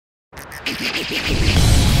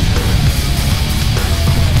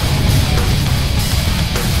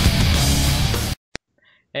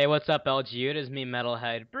Hey, what's up, LGU? It is me,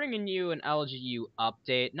 Metalhead, bringing you an LGU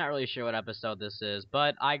update. Not really sure what episode this is,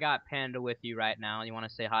 but I got Panda with you right now. You want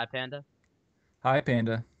to say hi, Panda? Hi,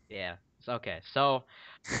 Panda. Yeah, it's okay. So,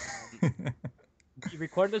 we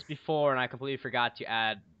recorded this before, and I completely forgot to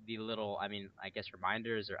add the little, I guess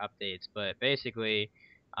reminders or updates, but basically,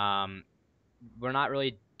 um, we're not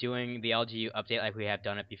really doing the LGU update like we have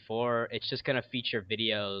done it before. It's just gonna feature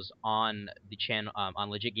videos on the channel, on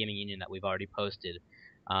Legit Gaming Union that we've already posted.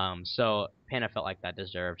 So Panda felt like that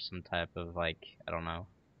deserved some type of like, I don't know,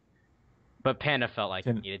 but Panda felt like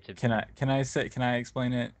it Can needed to. can I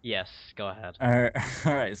explain it? Yes, go ahead. All right,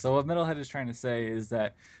 all right. So what Metalhead is trying to say is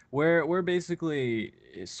that we're basically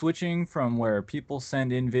switching from where people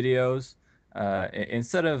send in videos,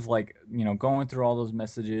 instead of like going through all those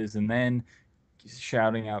messages and then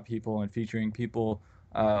shouting out people and featuring people.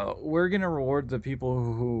 We're gonna reward the people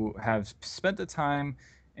who have spent the time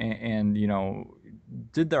and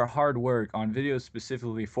did their hard work on videos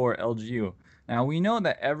specifically for LGU. Now we know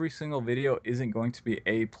that every single video isn't going to be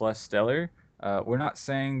A plus stellar. We're not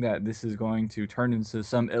saying that this is going to turn into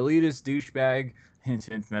some elitist douchebag hint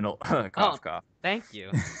metal Oh, cough cough. thank you.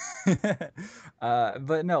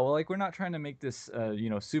 But no, like we're not trying to make this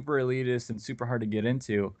super elitist and super hard to get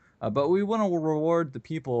into. But we want to reward the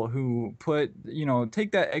people who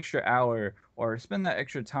take that extra hour or spend that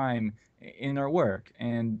extra time in their work.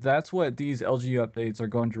 And that's what these LGU updates are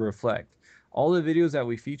going to reflect. All the videos that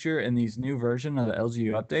we feature in these new version of the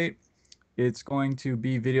LGU update, it's going to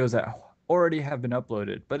be videos that already have been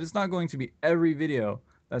uploaded, but it's not going to be every video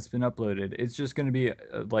that's been uploaded. It's just going to be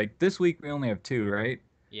like this week we only have two, right?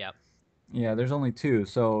 Yep. Yeah, there's only two.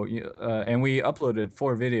 So, and we uploaded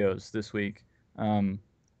four videos this week. Um,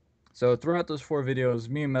 so throughout those four videos,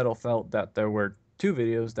 me and Metal felt that there were two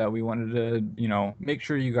videos that we wanted to, make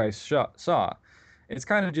sure you guys saw. It's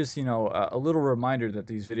kind of just, a little reminder that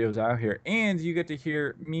these videos are out here, and you get to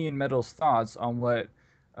hear me and Metal's thoughts on what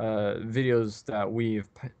videos that we've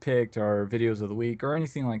picked or videos of the week or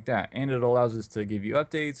anything like that. And it allows us to give you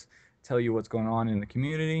updates, tell you what's going on in the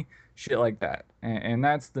community, shit like that. And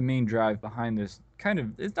that's the main drive behind this kind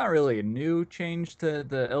of, it's not really a new change to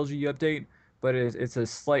the LGU update, but it's a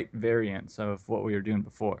slight variance of what we were doing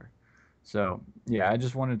before. So yeah, I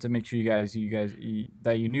just wanted to make sure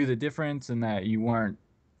that you knew the difference and that you weren't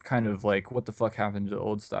kind of like what the fuck happened to the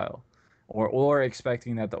old style, or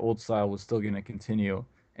expecting that the old style was still gonna continue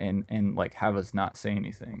and like have us not say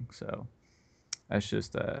anything. So that's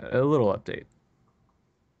just a little update.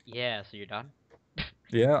 Yeah, so you're done?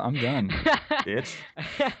 Yeah, I'm done, bitch.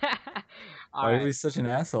 All Why are you right. be such an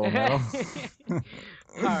asshole, Metal? All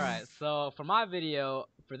right. So for my video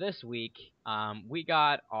for this week, we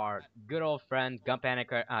got our good old friend Gump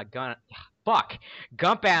Anarchy,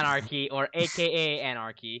 or AKA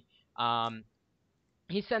Anarchy. Um,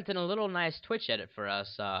 he sent in a little nice Twitch edit for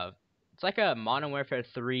us. It's like a Modern Warfare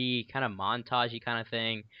 3 kind of montagey kind of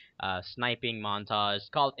thing, sniping montage. It's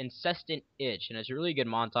called Incessant Itch, and it's a really good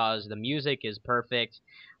montage. The music is perfect,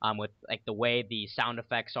 with like the way the sound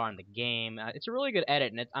effects are in the game. It's a really good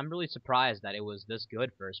edit, and I'm really surprised that it was this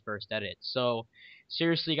good for his first edit. So,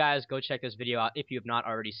 seriously, guys, go check this video out if you have not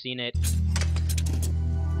already seen it.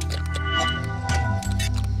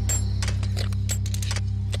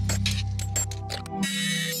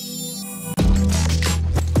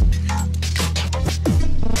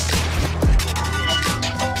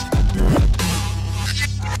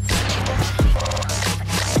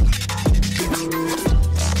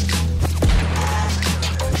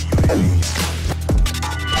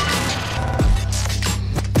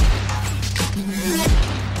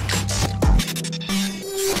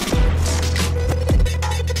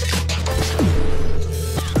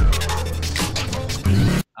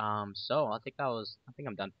 So I think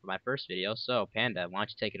I'm done for my first video. So Panda, why don't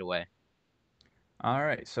you take it away? All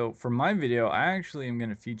right, so for my video, I actually am going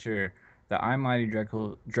to feature the I Mighty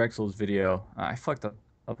Drexel's video. I fucked up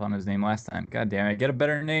on his name last time. God damn it, get a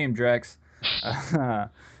better name, Drex.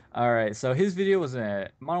 All right, so his video was a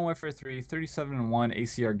Modern Warfare 3 37-1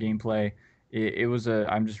 ACR gameplay. It was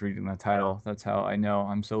I'm just reading the title. That's how I know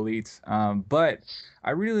I'm so elite. But I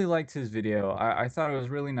really liked his video. I thought it was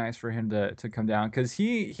really nice for him to come down because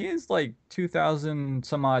he is like 2,000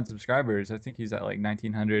 some odd subscribers. I think he's at like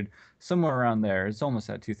 1,900, somewhere around there. It's almost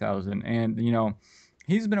at 2,000. And,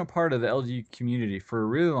 he's been a part of the LG community for a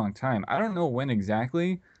really long time. I don't know when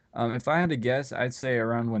exactly. If I had to guess, I'd say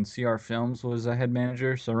around when CR Films was a head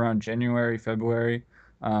manager, so around January, February,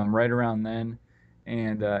 right around then.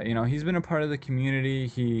 And he's been a part of the community.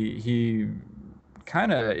 He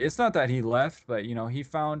kind of, it's not that he left, but you know, he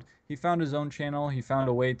found his own channel. He found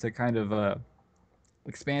a way to kind of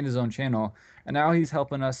expand his own channel, and now he's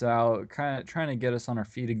helping us out, kind of trying to get us on our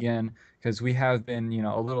feet again, because we have been, you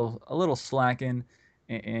know, a little slacking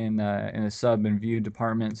in the sub and view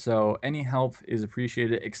department. So any help is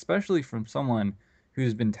appreciated, especially from someone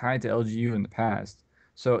who's been tied to LGU in the past.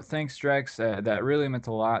 So thanks, Drex. That really meant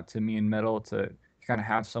a lot to me and Metal to kind of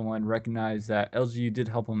have someone recognize that LGU did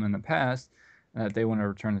help them in the past, and that they want to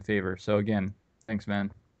return the favor. So again, thanks,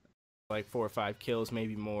 man. Like 4 or 5 kills,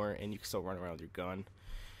 maybe more, and you can still run around with your gun.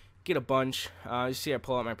 Get a bunch. You see I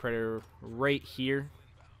pull out my Predator right here.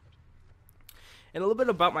 And a little bit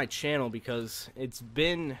about my channel, because it's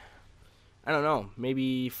been, I don't know,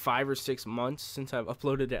 maybe 5 or 6 months since I've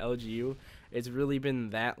uploaded to LGU. It's really been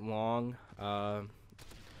that long.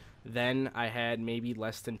 Then I had maybe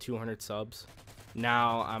less than 200 subs.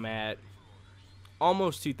 Now I'm at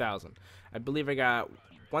almost 2,000. I believe I got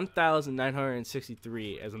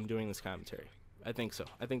 1,963 as I'm doing this commentary. I think so.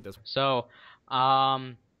 I think that's So,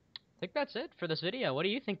 I think that's it for this video. What do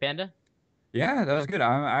you think, Panda? Yeah, that was good.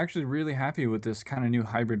 I'm actually really happy with this kind of new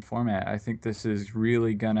hybrid format. I think this is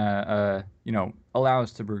really gonna, allow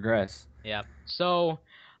us to progress. Yeah. So,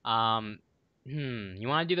 um, you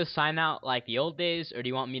want to do the sign out like the old days, or do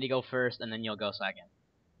you want me to go first and then you'll go second?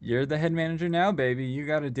 You're the head manager now, baby. You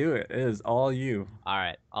got to do it. It is all you. All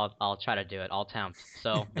right, I'll try to do it. I'll attempt.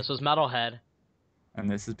 So this was Metalhead, And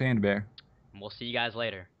this is Panda Bear. and we'll see you guys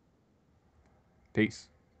later. Peace.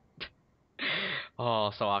 Oh,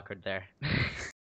 so awkward there.